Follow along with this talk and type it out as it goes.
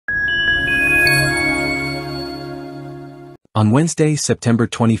On Wednesday, September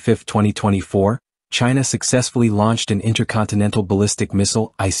 25, 2024, China successfully launched an Intercontinental Ballistic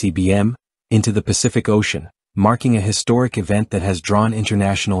Missile, ICBM, into the Pacific Ocean, marking a historic event that has drawn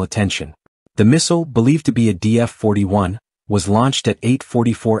international attention. The missile, believed to be a DF-41, was launched at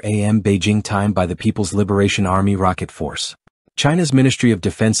 8:44 a.m. Beijing time by the People's Liberation Army Rocket Force. China's Ministry of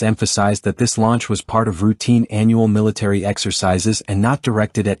Defense emphasized that this launch was part of routine annual military exercises and not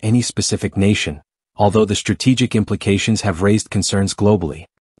directed at any specific nation, although the strategic implications have raised concerns globally.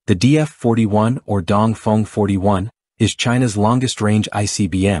 The DF-41, or Dongfeng 41, is China's longest-range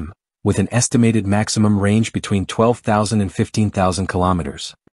ICBM, with an estimated maximum range between 12,000 and 15,000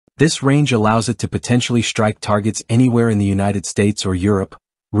 kilometers. This range allows it to potentially strike targets anywhere in the United States or Europe,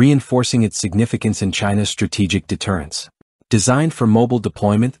 reinforcing its significance in China's strategic deterrence. Designed for mobile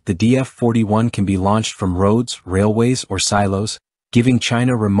deployment, the DF-41 can be launched from roads, railways, or silos, giving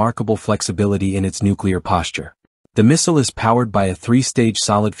China remarkable flexibility in its nuclear posture. The missile is powered by a 3-stage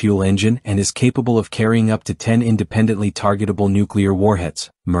solid-fuel engine and is capable of carrying up to 10 independently targetable nuclear warheads,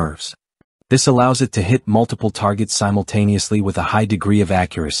 MIRVs. This allows it to hit multiple targets simultaneously with a high degree of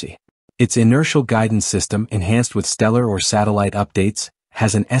accuracy. Its inertial guidance system, enhanced with stellar or satellite updates,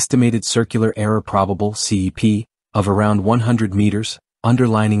 has an estimated circular error probable (CEP) of around 100 meters,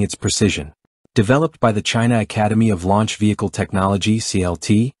 underlining its precision. Developed by the China Academy of Launch Vehicle Technology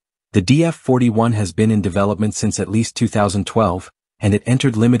 (CLT), the DF-41 has been in development since at least 2012, and it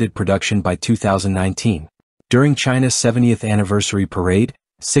entered limited production by 2019. During China's 70th anniversary parade,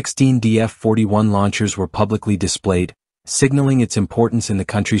 16 DF-41 launchers were publicly displayed, signaling its importance in the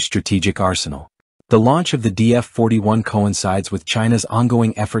country's strategic arsenal. The launch of the DF-41 coincides with China's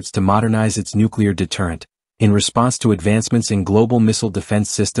ongoing efforts to modernize its nuclear deterrent, in response to advancements in global missile defense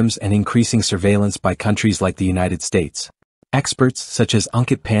systems and increasing surveillance by countries like the United States. Experts, such as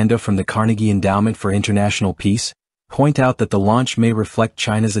Ankit Panda from the Carnegie Endowment for International Peace, point out that the launch may reflect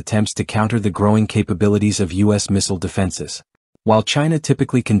China's attempts to counter the growing capabilities of U.S. missile defenses. While China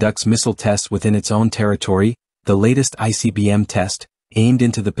typically conducts missile tests within its own territory, the latest ICBM test, aimed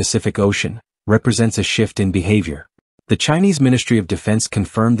into the Pacific Ocean, represents a shift in behavior. The Chinese Ministry of Defense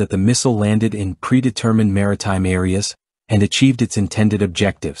confirmed that the missile landed in predetermined maritime areas and achieved its intended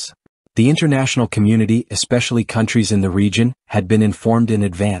objectives. The international community, especially countries in the region, had been informed in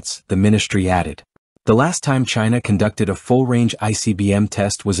advance, the ministry added. The last time China conducted a full-range ICBM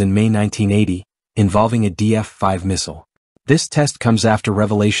test was in May 1980, involving a DF-5 missile. This test comes after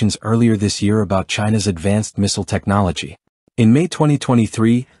revelations earlier this year about China's advanced missile technology. In May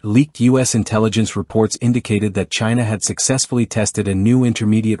 2023, leaked U.S. intelligence reports indicated that China had successfully tested a new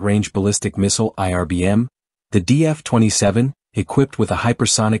intermediate-range ballistic missile (IRBM), the DF-27, equipped with a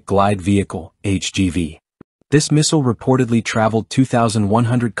hypersonic glide vehicle (HGV). This missile reportedly traveled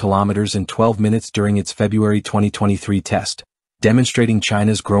 2,100 kilometers in 12 minutes during its February 2023 test, demonstrating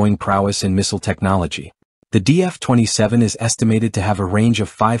China's growing prowess in missile technology. The DF-27 is estimated to have a range of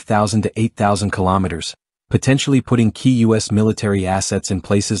 5,000 to 8,000 kilometers, potentially putting key U.S. military assets in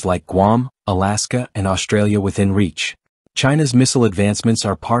places like Guam, Alaska, and Australia within reach. China's missile advancements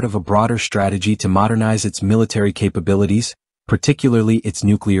are part of a broader strategy to modernize its military capabilities, particularly its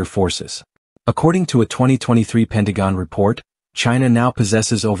nuclear forces. According to a 2023 Pentagon report, China now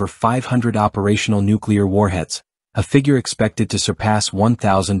possesses over 500 operational nuclear warheads, a figure expected to surpass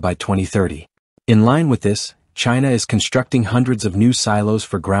 1,000 by 2030. In line with this, China is constructing hundreds of new silos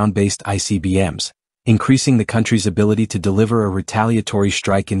for ground-based ICBMs, increasing the country's ability to deliver a retaliatory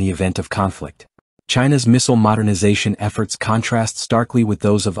strike in the event of conflict. China's missile modernization efforts contrast starkly with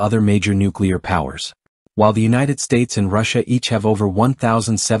those of other major nuclear powers. While the United States and Russia each have over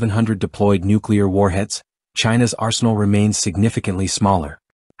 1,700 deployed nuclear warheads, China's arsenal remains significantly smaller.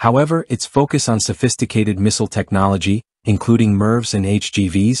 However, its focus on sophisticated missile technology, including MIRVs and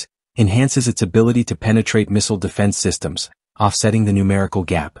HGVs, enhances its ability to penetrate missile defense systems, offsetting the numerical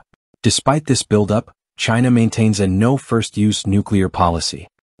gap. Despite this buildup, China maintains a no-first-use nuclear policy.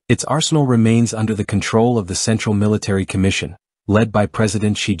 Its arsenal remains under the control of the Central Military Commission, led by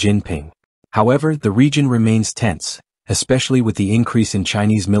President Xi Jinping. However, the region remains tense, especially with the increase in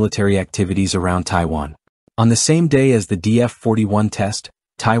Chinese military activities around Taiwan. On the same day as the DF-41 test,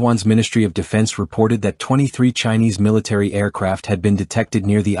 Taiwan's Ministry of Defense reported that 23 Chinese military aircraft had been detected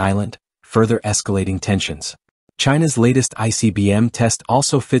near the island, further escalating tensions. China's latest ICBM test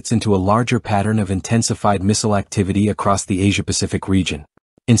also fits into a larger pattern of intensified missile activity across the Asia-Pacific region.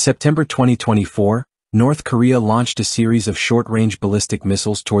 In September 2024, North Korea launched a series of short-range ballistic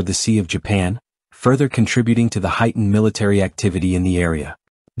missiles toward the Sea of Japan, further contributing to the heightened military activity in the area.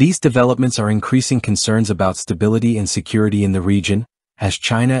 These developments are increasing concerns about stability and security in the region, as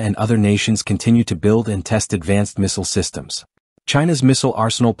China and other nations continue to build and test advanced missile systems. China's missile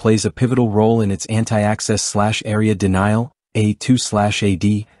arsenal plays a pivotal role in its anti-access/area denial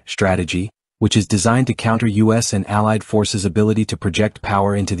 (A2/AD) strategy, which is designed to counter U.S. and allied forces' ability to project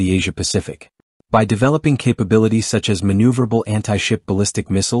power into the Asia-Pacific. By developing capabilities such as maneuverable anti-ship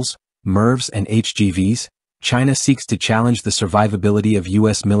ballistic missiles, MIRVs and HGVs, China seeks to challenge the survivability of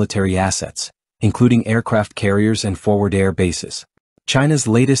U.S. military assets, including aircraft carriers and forward air bases. China's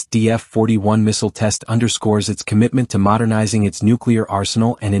latest DF-41 missile test underscores its commitment to modernizing its nuclear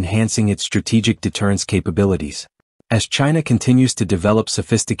arsenal and enhancing its strategic deterrence capabilities. As China continues to develop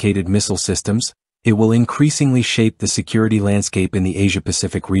sophisticated missile systems, it will increasingly shape the security landscape in the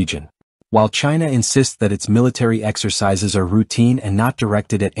Asia-Pacific region. While China insists that its military exercises are routine and not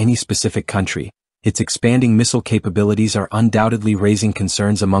directed at any specific country, its expanding missile capabilities are undoubtedly raising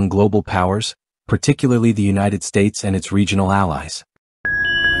concerns among global powers, particularly the United States and its regional allies.